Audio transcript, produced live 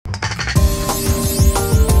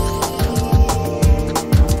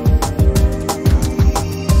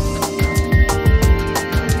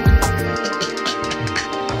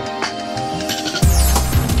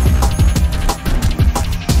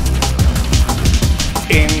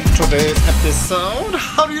into this episode.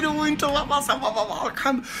 How are you doing?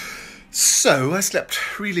 Welcome. So, I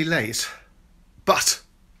slept really late, but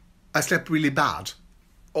I slept really bad.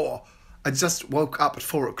 Or I just woke up at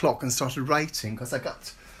 4 o'clock and started writing because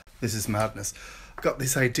this is madness. I got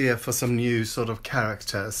this idea for some new sort of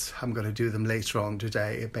characters. I'm going to do them later on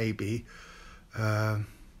today, a baby. Yeah.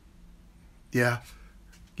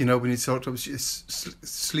 You know, when you sort of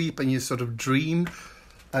sleep and you sort of dream,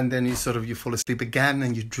 and then you fall asleep again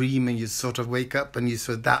and you dream and you sort of wake up and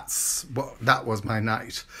that was my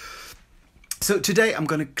night. So today I'm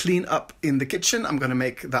going to clean up in the kitchen. I'm going to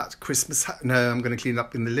make that I'm going to clean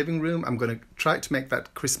up in the living room. I'm going to try to make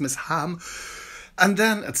that Christmas ham. And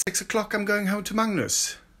then at 6 o'clock I'm going home to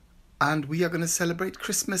Magnus. And we are going to celebrate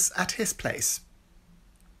Christmas at his place.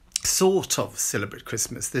 Sort of celebrate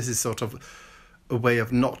Christmas. This is sort of a way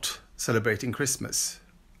of not celebrating Christmas.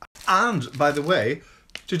 And, by the way,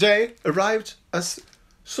 today arrived as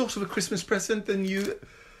sort of a Christmas present, the new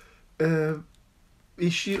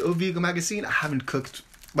issue of Vigo magazine. I haven't cooked,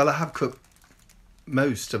 well, I have cooked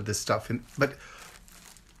most of the stuff, but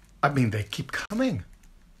I mean, they keep coming.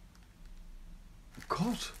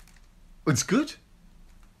 God, it's good.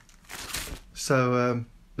 So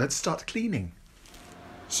let's start cleaning.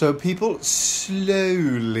 So people,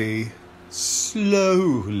 slowly,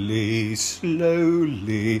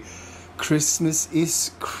 Christmas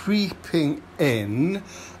is creeping in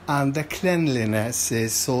and the cleanliness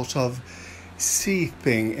is sort of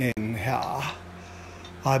seeping in here.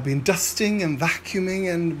 I've been dusting and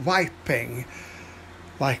vacuuming and wiping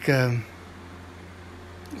like a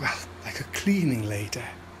cleaning lady.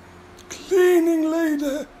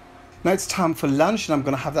 Now it's time for lunch and I'm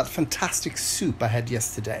going to have that fantastic soup I had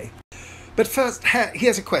yesterday. But first,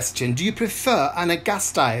 here's a question. Do you prefer Anna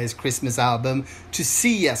Gasteyer's Christmas album to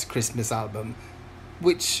Sia's Christmas album?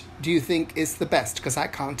 Which do you think is the best? Because I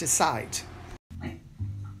can't decide.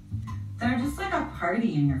 They're just like a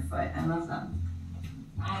party in your foot. I love them.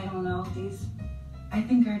 I don't know. These, I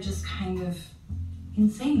think, are just kind of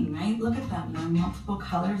insane, right? Look at them. They're multiple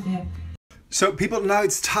colors. They have... So people, now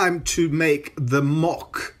it's time to make the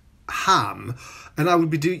mock ham. And I will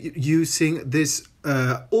be using this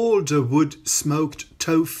alderwood smoked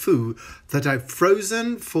tofu that I've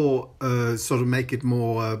frozen for sort of make it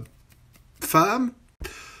more firm.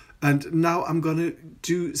 And now I'm going to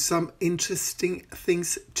do some interesting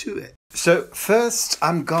things to it. So first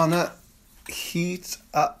I'm going to heat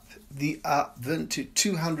up the oven to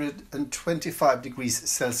 225 degrees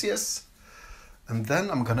Celsius. And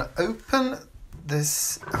then I'm going to open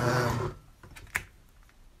this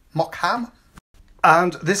mock ham.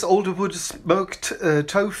 And this alderwood smoked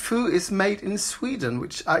tofu is made in Sweden,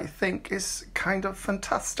 which I think is kind of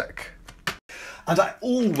fantastic. And I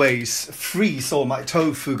always freeze all my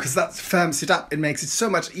tofu because that firms it up. It makes it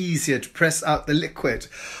so much easier to press out the liquid.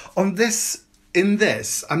 In this,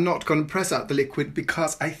 I'm not going to press out the liquid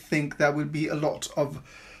because I think there will be a lot of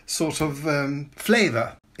sort of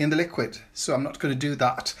flavour in the liquid. So I'm not going to do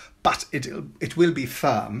that, but it will be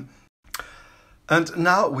firm. And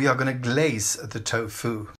now we are going to glaze the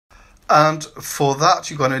tofu. And for that,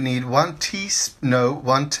 you're going to need 1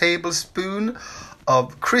 tablespoon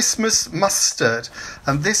of Christmas mustard.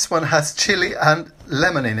 And this one has chili and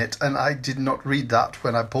lemon in it. And I did not read that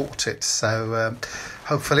when I bought it. So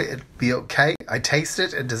hopefully it'll be okay. I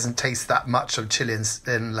tasted it. It doesn't taste that much of chili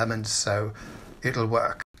and lemon, so it'll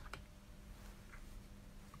work.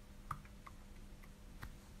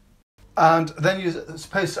 And then you're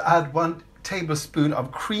supposed to add 1 tablespoon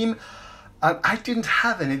of cream, and I didn't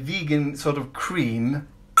have any vegan sort of cream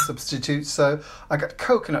substitute, so I got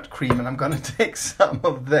coconut cream, and I'm going to take some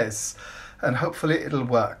of this and hopefully it'll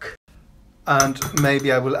work. And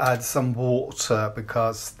maybe I will add some water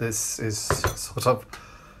because this is sort of,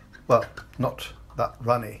 well, not that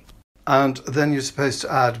runny. And then you're supposed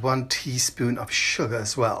to add 1 teaspoon of sugar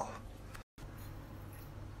as well.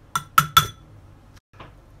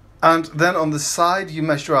 And then on the side, you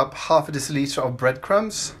measure up half a deciliter of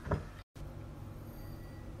breadcrumbs.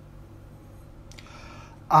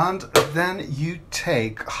 And then you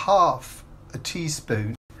take half a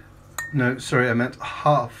tablespoon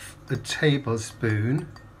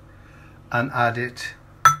and add it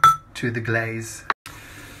to the glaze.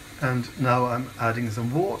 And now I'm adding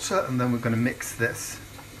some water and then we're going to mix this.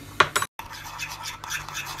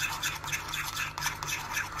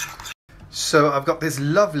 So I've got this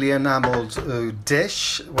lovely enamelled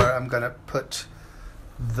dish where I'm going to put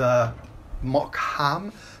the mock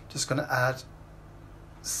ham. Just going to add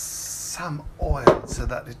some oil so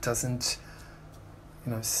that it doesn't,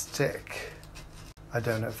 stick. I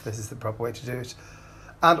don't know if this is the proper way to do it.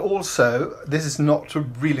 And also, this is not a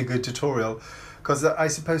really good tutorial because I'm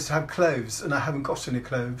supposed to have cloves and I haven't got any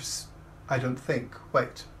cloves, I don't think.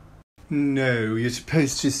 Wait. No, you're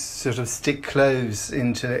supposed to sort of stick cloves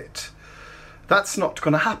into it. That's not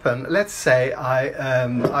going to happen. Let's say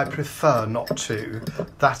I prefer not to.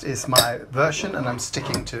 That is my version and I'm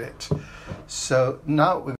sticking to it. So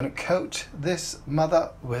now we're going to coat this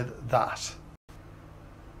mother with that.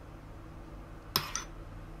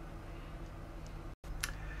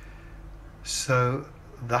 So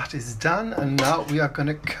that is done, and now we are going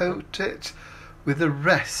to coat it with the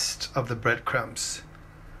rest of the breadcrumbs.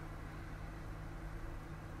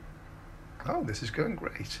 Oh, this is going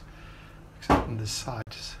great. Except on the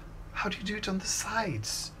sides. How do you do it on the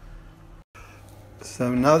sides?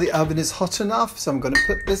 So now the oven is hot enough, so I'm going to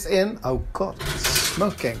put this in. Oh God, it's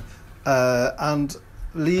smoking. And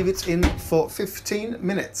leave it in for 15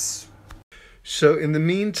 minutes. So in the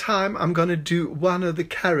meantime, I'm going to do one of the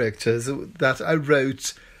characters that I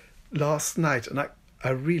wrote last night. And I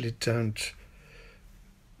really don't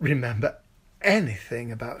remember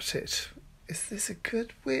anything about it. Is this a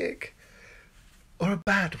good wig or a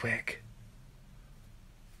bad wig?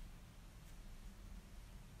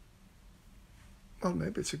 Well,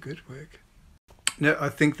 maybe it's a good wig. No, I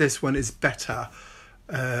think this one is better.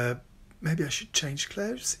 Maybe I should change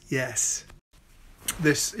clothes? Yes.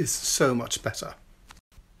 This is so much better.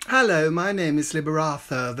 Hello, my name is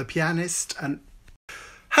Liberatha, the pianist and...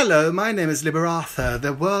 Hello, my name is Liberatha,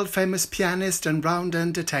 the world-famous pianist and round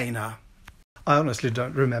entertainer. I honestly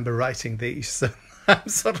don't remember writing these, so I'm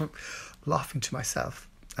sort of laughing to myself.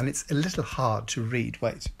 And it's a little hard to read.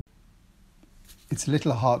 Wait. It's a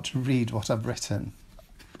little hard to read what I've written.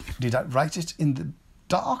 Did I write it in the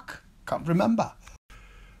dark? Can't remember.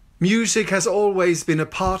 Music has always been a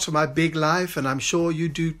part of my big life, and I'm sure you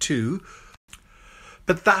do too.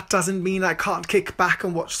 But that doesn't mean I can't kick back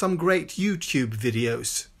and watch some great YouTube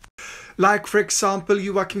videos. Like, for example,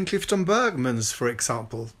 Joachim Clifton Bergman's, for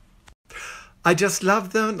example. I just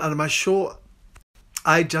love them, and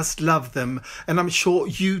I'm sure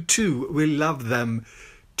you too will love them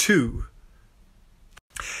too.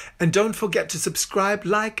 And don't forget to subscribe,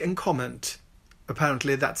 like and comment.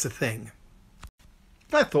 Apparently that's a thing.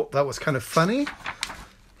 I thought that was kind of funny.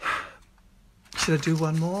 Should I do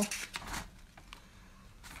one more?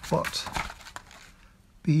 What?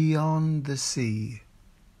 Beyond the sea.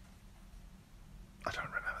 I don't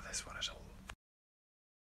remember this one at all.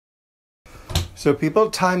 So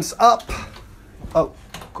people, time's up. Oh,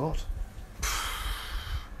 God.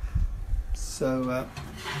 So,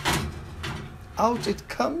 out it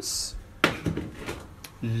comes.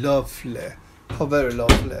 Lovely. Oh, very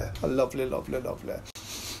lovely. Oh, lovely, lovely, lovely.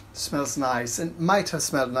 Smells nice, and might have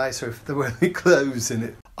smelled nicer if there were any clothes in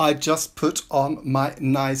it. I just put on my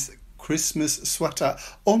nice Christmas sweater.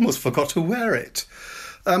 Almost forgot to wear it.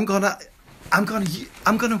 I'm gonna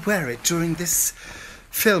wear it during this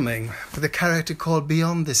filming with a character called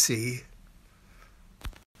Beyond the Sea.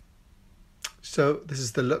 So this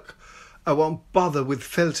is the look. I won't bother with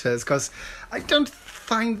filters because I don't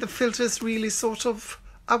find the filters really sort of...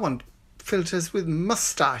 I want filters with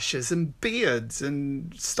mustaches and beards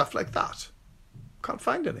and stuff like that. Can't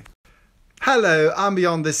find any. Hello, I'm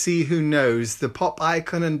Beyond the Sea, who knows, the pop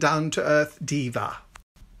icon and down-to-earth diva.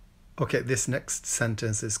 Okay, this next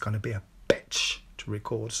sentence is going to be a bitch to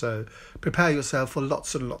record, so prepare yourself for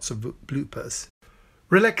lots and lots of bloopers.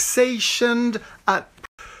 Relaxation and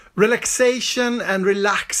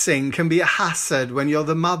relaxing can be a hazard when you're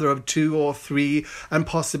the mother of 2 or 3 and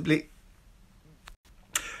possibly...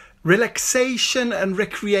 Relaxation and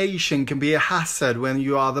recreation can be a hazard when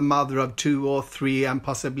you are the mother of 2 or 3 and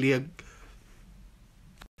possibly a...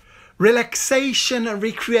 Relaxation and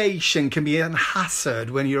recreation can be a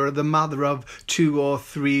hazard when you're the mother of 2 or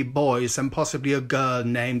 3 boys and possibly a girl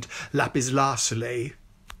named Lapis Lazuli.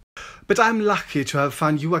 But I'm lucky to have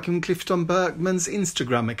found Joachim Clifton Bergman's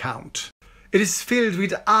Instagram account. It is filled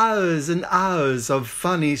with hours and hours of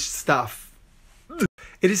funny stuff.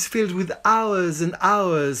 It is filled with hours and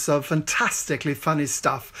hours of fantastically funny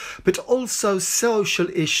stuff, but also social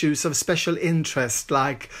issues of special interest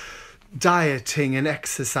like dieting and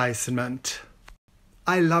exercisement.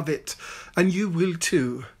 I love it, and you will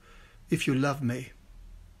too, if you love me.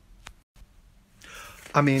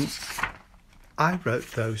 I mean, I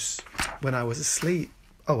wrote those when I was asleep.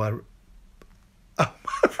 Oh, I wrote a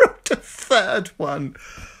third one.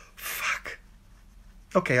 Fuck.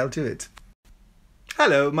 Okay, I'll do it.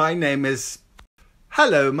 Hello, my name is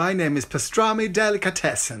Pastrami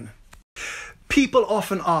Delicatessen. People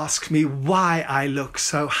often ask me why I look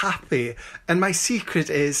so happy, and my secret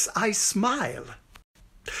is I smile.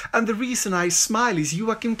 And the reason I smile is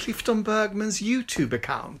Joachim Clifton Bergman's YouTube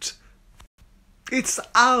account. It's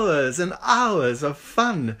hours and hours of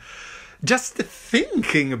fun. Just the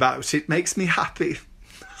thinking about it makes me happy.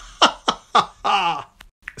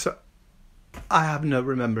 So, I have no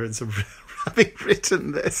remembrance of having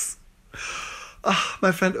written this.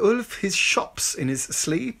 My friend Ulf, he shops in his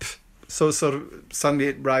sleep. So sort of suddenly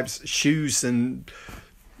it arrives shoes and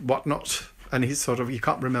whatnot. And he's sort of, you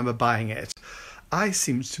can't remember buying it. I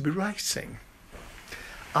seem to be writing.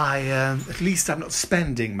 At least I'm not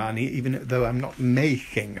spending money, even though I'm not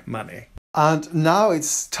making money. And now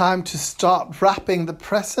it's time to start wrapping the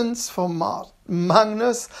presents for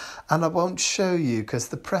Magnus. And I won't show you because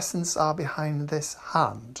the presents are behind this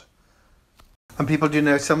hand. And people do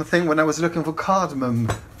know something. When I was looking for cardamom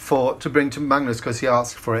to bring to Magnus because he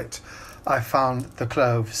asked for it, I found the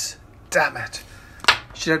cloves. Damn it.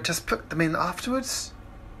 Should I just put them in afterwards?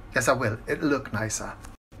 Yes, I will. It'll look nicer.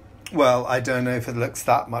 Well, I don't know if it looks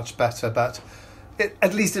that much better, but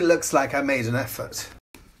at least it looks like I made an effort.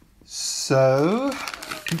 So,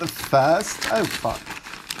 the first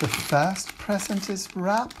present is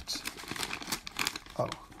wrapped. Oh,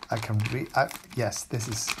 I can yes, this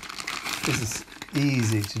is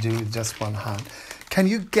easy to do with just one hand. Can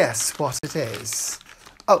you guess what it is?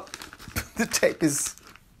 Oh, the tape is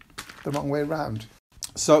the wrong way around.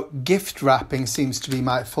 So, gift wrapping seems to be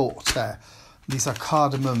my forte. These are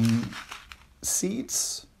cardamom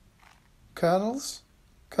seeds, kernels.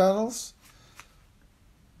 I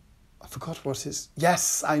forgot what it is.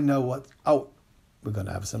 Yes, I know what. Oh, we're going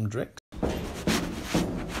to have some drinks.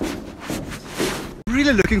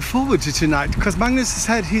 Really looking forward to tonight because Magnus has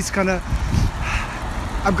said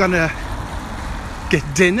I'm gonna get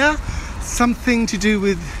dinner, something to do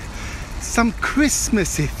with some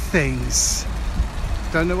Christmassy things.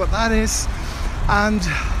 Don't know what that is, and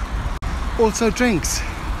also drinks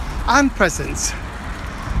and presents.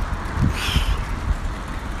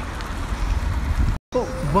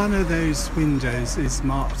 One of those windows is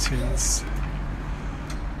Martin's,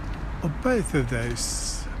 or both of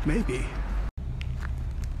those, maybe.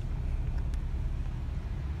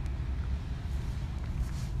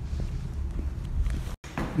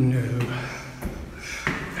 No,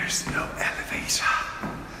 there's no elevator.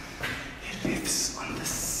 He lives on the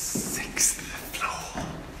 6th floor.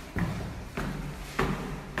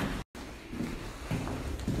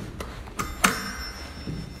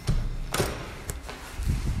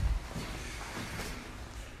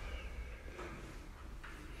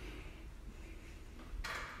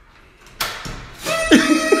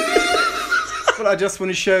 But I just want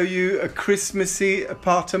to show you a Christmassy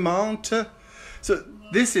appartement. So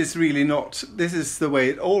this is really not, this is the way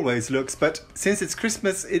it always looks, but since it's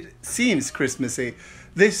Christmas, it seems Christmassy.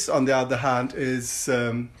 This, on the other hand, is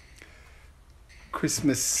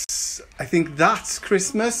Christmas. I think that's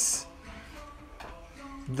Christmas.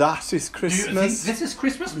 That is Christmas. Do you think this is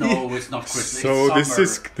Christmas? No, it's not Christmas. So it's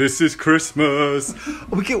this is Christmas.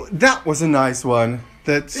 Okay, that was a nice one.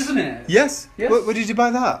 Isn't it? Yes. Yes. Where did you buy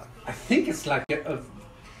that? I think it's like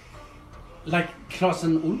like Claes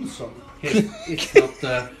and Olsson. It's not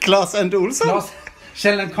Claes and Olsson?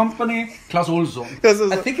 Kjell and Company, Claes Olsson. Yes,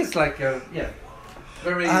 I think it's like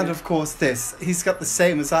very. And of course this. He's got the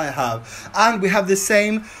same as I have. And we have the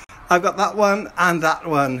same. I've got that one and that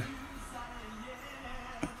one.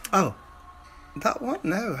 Oh, that one?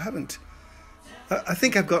 No, I haven't. I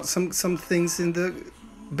think I've got some things in the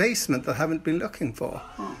basement that I haven't been looking for.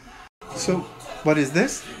 Oh. So, what is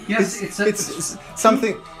this? Yes, it's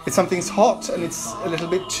something. It's something's hot, and it's a little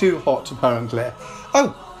bit too hot, apparently.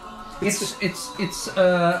 Oh, it's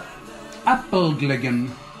Appelglöggen.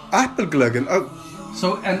 Appelglöggen. Oh,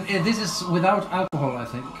 so and this is without alcohol, I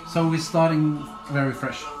think. So we're starting very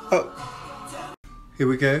fresh. oh. Here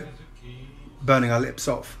we go. Burning our lips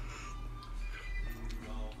off.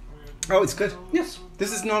 Oh, it's good. Yes.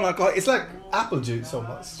 This is non-alcoholic. It's like apple juice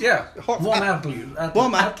almost. Yeah. Hot Warm apple juice.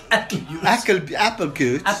 Warm apple juice. Apple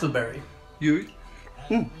juice. Appleberry. You.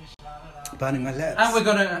 Burning my lips. And we're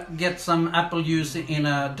gonna get some apple juice in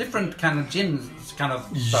a different kind of gin kind of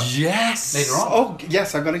stuff. Yes. Later on. Oh,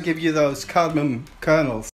 yes. I'm gonna give you those cardamom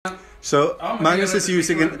kernels. So Magnus is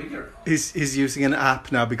using he's using an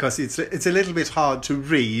app now because it's a little bit hard to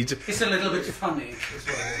read. It's a little bit funny.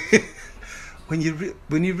 When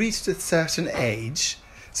you reach a certain age,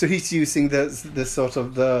 so he's using the sort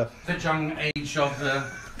of the young age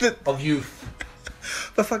of youth.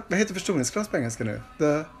 Vad heter förstoringsglas på engelska nu?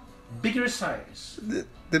 The bigger size.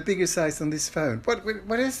 The bigger size on this phone.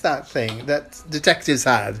 What is that thing that detectives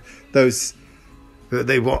had? Those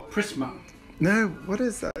they what? Prisma. No, what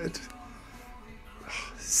is that?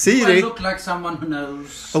 Siri. I look like someone who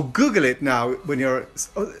knows. Oh, Google it now when you're...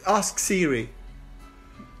 ask Siri.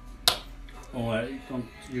 Oh, I don't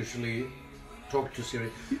usually talk to Siri.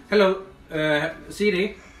 Hello,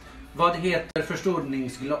 Siri. Vad heter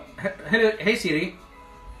förstoringsglas... Hej Siri.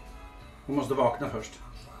 Hon måste vakna först.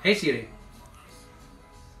 Hej Siri.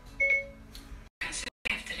 Kan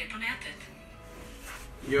söka efter det på nätet.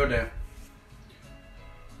 Gör det.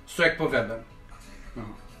 Sök på webben.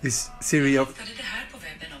 Is Siri of... Hittade det här på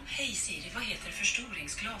webben om hej Siri, vad heter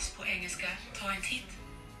förstoringsglas på engelska? Ta en titt.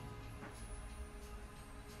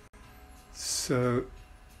 So...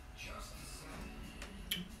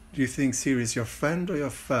 Do you think Siri is your friend or your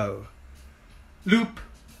foe? Loop.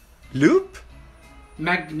 Loop?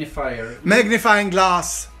 Magnifier. Magnifying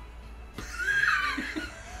glass.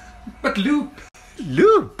 But loop.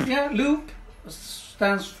 Loop? Yeah, loop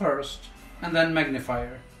stands first. And then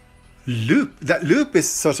magnifier. Loop? That loop is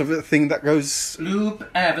sort of a thing that goes... Loop,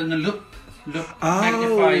 även loop. Loop,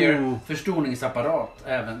 magnifier, förstoringsapparat,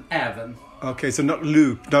 även. Okay, so not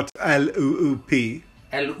loop, not L-O-O-P.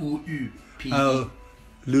 L-O-U-P. Oh,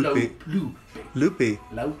 loopy. Loopy. Loopy.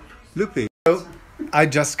 Loopy. So, I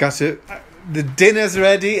just got to... the dinner's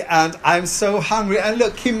ready and I'm so hungry. And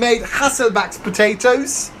look, he made Hasselback's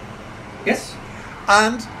potatoes. Yes.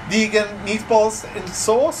 And vegan meatballs in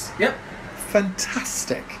sauce. Yep.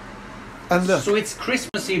 Fantastic. And look. So it's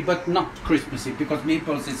Christmassy, but not Christmassy, because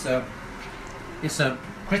meatballs is a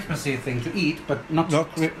Christmassy thing to eat, but not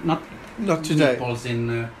today. Meatballs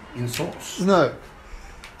in sauce. No.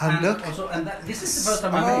 And look. Also, this is the first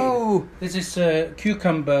time I made. This is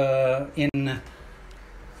cucumber in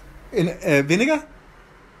vinegar?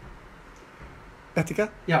 Etika?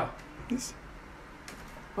 Yeah. Yes.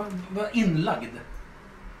 Inlagd.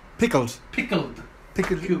 Pickled Cucumber.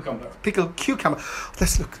 Pickled cucumber.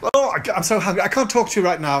 Let's look. Oh, I'm so hungry. I can't talk to you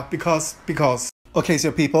right now because. Okay,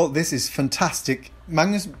 so people, this is fantastic.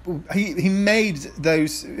 Magnus, he made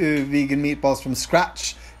those vegan meatballs from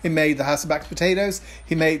scratch. He made the Hasselback potatoes.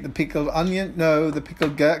 He made the pickled onion. No, the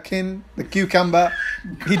pickled gherkin, the cucumber.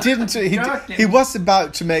 He didn't. He was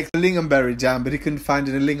about to make the lingonberry jam, but he couldn't find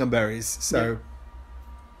any lingonberries. So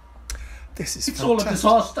this is It's fantastic.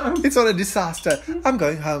 all a disaster. It's all a disaster. I'm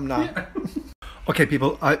going home now. Yeah. Okay,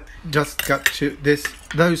 people, I just got to this.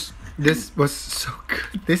 This was so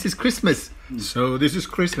good. This is Christmas. So this is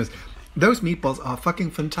Christmas. Those meatballs are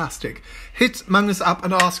fucking fantastic. Hit Magnus up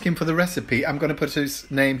and ask him for the recipe. I'm going to put his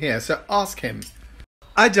name here. So ask him.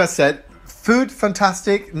 I just said, food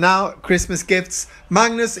fantastic. Now Christmas gifts.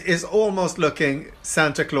 Magnus is almost looking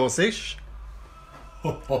Santa Claus-ish.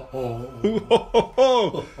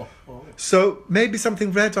 So maybe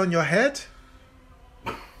something red on your head?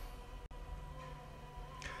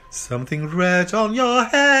 Something red on your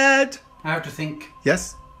head. I have to think.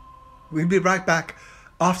 Yes. We'll be right back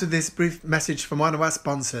after this brief message from one of our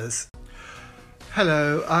sponsors.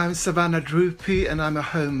 Hello, I'm Savannah Droopy and I'm a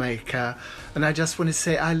homemaker. And I just want to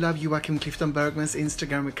say I love Joachim Clifton Bergman's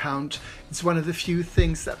Instagram account. It's one of the few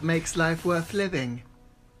things that makes life worth living.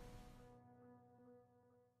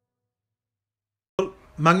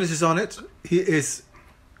 Magnus is on it. He is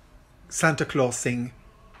Santa Clausing.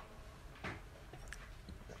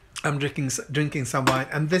 I'm drinking some wine,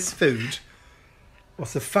 and this food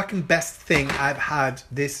was the fucking best thing I've had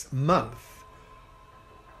this month.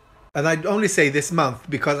 And I only say this month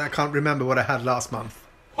because I can't remember what I had last month.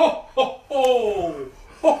 Ho ho ho!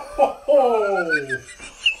 Ho ho ho!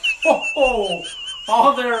 Ho ho!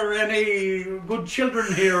 Are there any good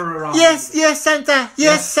children here around? Yes, Santa.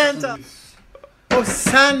 Yes, Santa. Oh,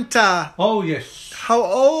 Santa. Oh yes. How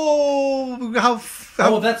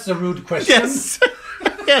that's a rude question. Yes.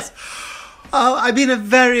 Yes. Oh, I've been a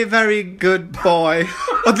very, very good boy.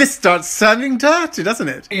 Oh, this starts sounding dirty, doesn't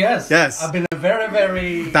it? Yes. Yes. I've been a very,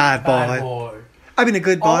 very bad boy. I've been a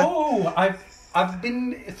good boy. Oh, I've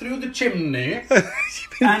been through the chimney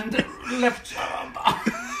and left.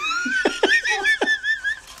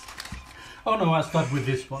 Oh no, I'll start with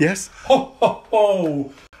this one. Yes. Ho ho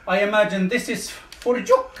ho! I imagine this is for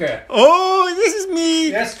Jocke. Oh, this is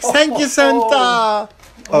me. Yes. Thank you, Santa.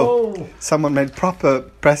 Oh. Someone made proper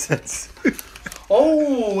presents.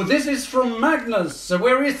 Oh, this is from Magnus.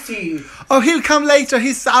 Where is he? Oh, he'll come later.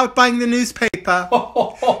 He's out buying the newspaper.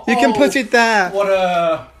 You can put it there. What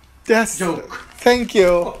a joke. Thank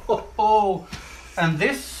you. And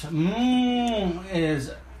this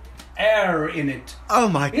is air in it. Oh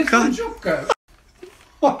my It's God. from Jocke.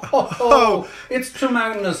 It's to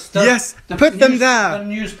Magnus. Yes, put them there. The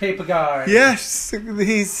newspaper guy. Yes,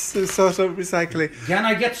 he's sort of recycling. Can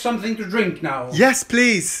I get something to drink now? Yes,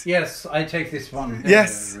 please. Yes, I take this one.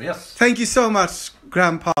 Yes. Yes. Thank you so much.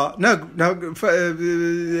 Grandpa. No.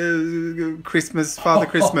 Christmas. Father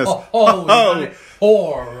Christmas. Whore.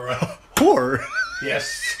 Whore.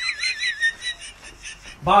 Yes.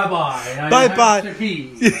 Bye-bye. Bye-bye.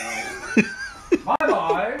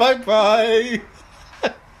 Bye-bye. Bye-bye.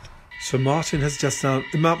 So Martin has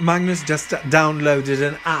Magnus just downloaded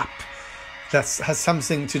an app that has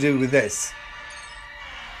something to do with this.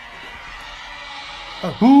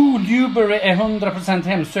 Newbury är 100%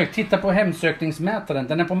 hemsökt. Titta på hemsökningsmätaren.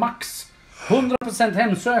 Den är på max. 100%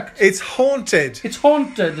 hemsökt. It's haunted. It's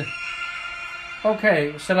haunted.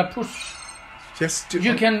 Okay, shall I push?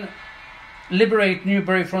 You can liberate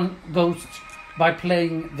Newbury from ghosts by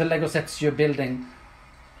playing the Lego sets you're building.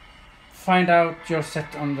 Find out your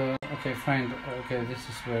set on the... Okay, this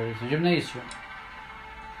is where it's a gymnasium.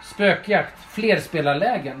 Spökjakt.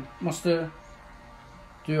 Flerspelarlägen. Måste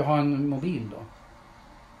du ha en mobil då?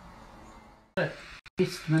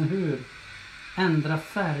 Visst, men hur? Ändra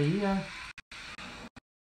färger.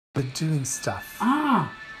 We're doing stuff.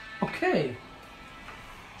 Okay.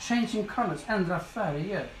 Changing colors. Ändra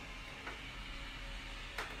färger.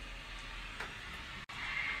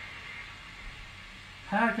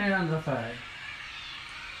 Här kan jag ändra färg.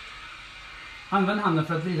 Använd handen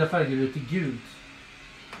för att vrida färger ut till gult.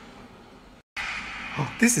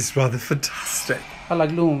 This is rather fantastic. Alla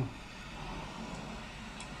glom.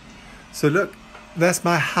 So look, there's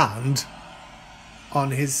my hand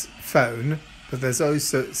on his phone, but there's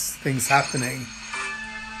also things happening.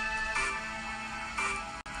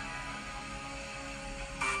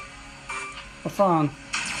 Vad fan?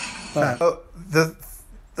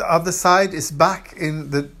 The other side is back in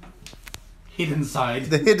the Hidden side.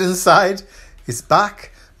 The hidden side is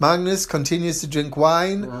back. Magnus continues to drink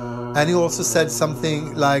wine, and he also said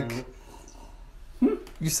something like,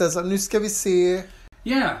 you said, nu ska vi se.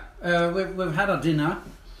 Yeah, we've had a dinner,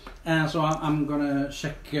 so I'm gonna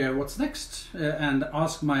check what's next and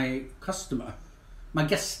ask my customer, my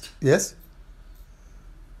guest. Yes?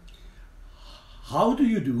 How do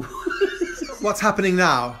you do? What's happening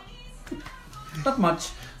now? Not much.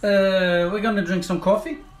 We're gonna drink some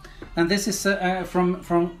coffee, and this is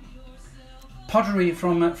from pottery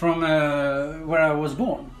from where I was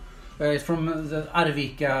born. It's from the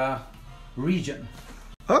Arvika region.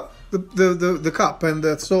 Oh, the cup and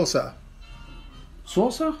the saucer.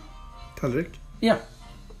 Saucer? Tallrik. Yeah.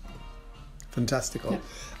 Fantastical. Yeah.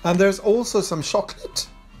 And there's also some chocolate.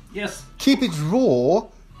 Yes. Keep it raw.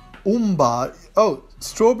 Umbar. Oh,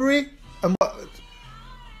 strawberry and what?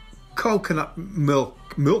 Coconut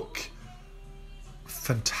milk.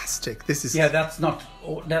 Fantastic. This is... Yeah, that's not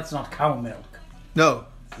cow milk. No.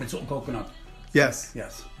 It's all coconut. Yes.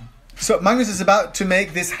 Yes. So Magnus is about to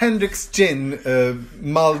make this Hendrix gin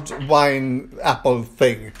mulled wine apple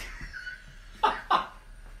thing.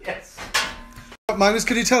 Yes. Magnus,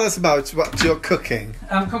 could you tell us about what you're cooking?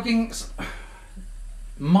 I'm cooking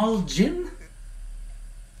mulled gin.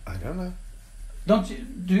 I don't know.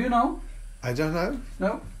 Do you know? I don't know.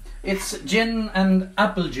 No. It's gin and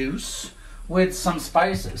apple juice with some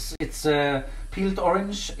spices. It's peeled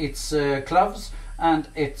orange, it's cloves, and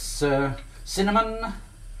it's cinnamon.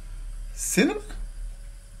 Cinnamon?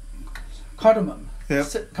 Cardamom. Yeah.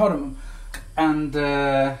 Cardamom. And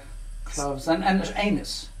cloves and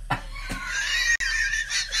anise.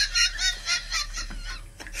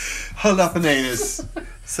 Hold up an anus.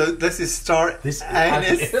 So this is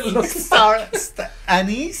anise. It looks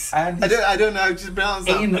Anise? Anise. I don't know how to pronounce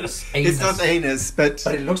that. Anus. It's not anus, but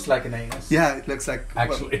it looks like an anus. yeah, it looks like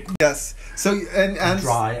Actually. well, yes. So and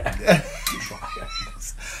Dry.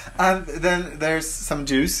 and then there's some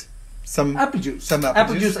juice, some Apple juice. some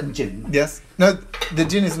apple juice and gin. Yes. No, the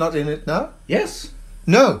gin is not in it now. Yes.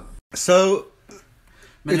 No. So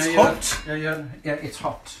it's Yeah, hot. Yeah, it's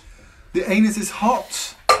hot. The anus is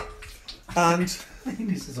hot, and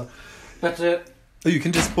This is hot. But you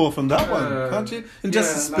can just pour from that one, can't you? And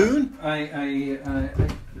just a spoon. I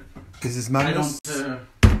This is I Magnus.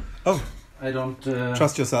 don't. I don't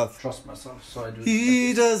Trust yourself. trust myself, so I do.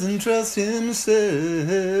 He doesn't trust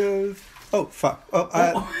himself. Oh fuck! Oh,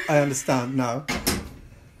 I understand now.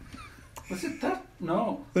 Was it that?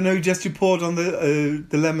 No. Oh no, you poured on the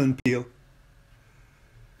lemon peel.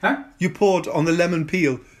 Huh? You poured on the lemon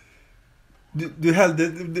peel. Du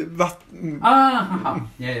hällde vatten.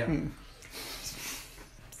 Yeah.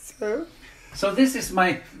 So this is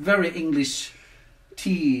my very English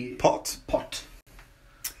tea pot. pot.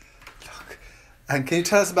 Look. And can you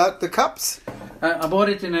tell us about the cups? I bought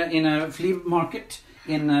it in a flea market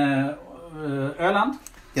in Öland.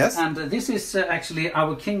 Yes. And this is actually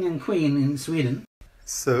our king and queen in Sweden.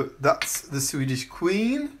 So that's the Swedish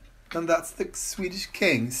queen, and that's the Swedish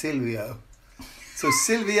king, Silvio. So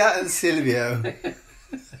Sylvia and Silvio.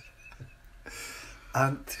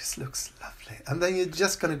 And this looks lovely. And then you're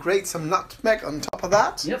just going to grate some nutmeg on top of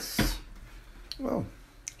that. Yes. Well,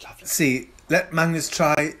 lovely. See, let Magnus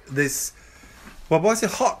try this. What was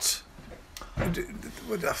it? Hot.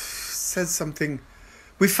 Says something.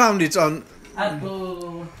 We found it on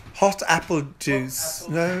Apple. hot apple juice.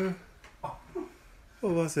 Apple. No.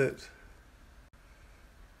 What was it?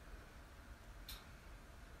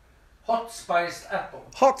 Hot spiced apple.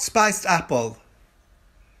 Hot spiced apple.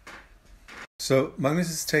 So Magnus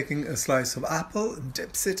is taking a slice of apple and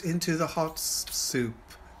dips it into the hot soup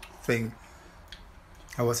thing.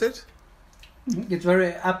 How was it? It's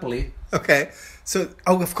very appley. Okay. So,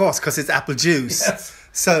 of course, because it's apple juice. Yes.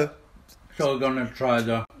 So, So we're gonna try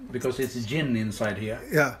because it's gin inside here.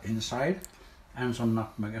 yeah. Inside. And some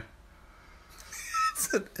nutmeg.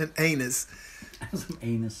 It's an anus. And some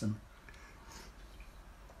anisen.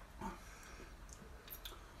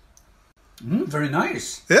 Very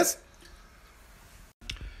nice. Yes?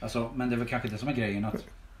 Alltså, men det är väl kanske det som är grejen att...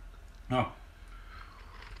 Ja.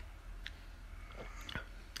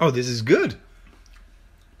 Oh, this is good.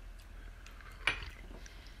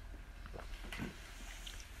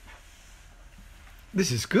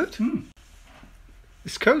 This is good.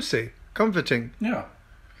 It's cozy, comforting, Ja.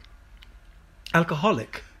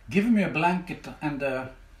 alcoholic. Give me a blanket and a...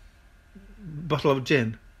 Bottle of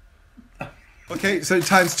gin. Okay, so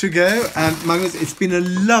time's to go. And Magnus, it's been a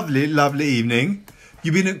lovely, lovely evening.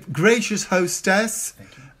 You've been a gracious hostess.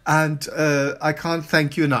 Thank you. And I can't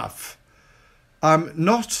thank you enough. I'm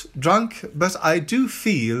not drunk, but I do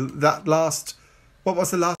feel that last... What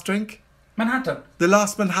was the last drink? Manhattan. The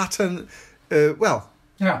last Manhattan... well,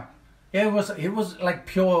 Yeah. Yeah, it was like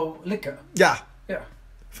pure liquor. yeah, Yeah.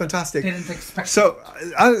 fantastic. Didn't expect So,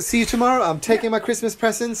 I'll see you tomorrow. I'm taking my Christmas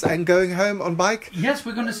presents and going home on bike Yes,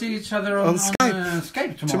 we're gonna see each other on Skype.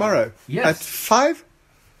 Skype tomorrow. tomorrow. Yes. At 5?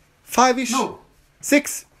 5-ish? No.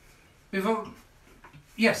 6?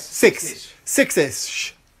 Yes. 6.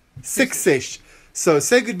 6-ish. 6-ish. So,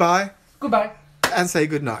 say goodbye Goodbye. and say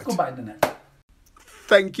goodnight. Goodbye, Danette.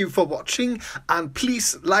 Thank you for watching, and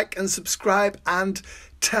please like and subscribe and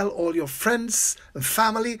tell all your friends and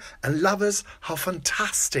family and lovers how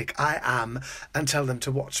fantastic I am, and tell them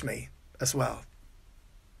to watch me as well.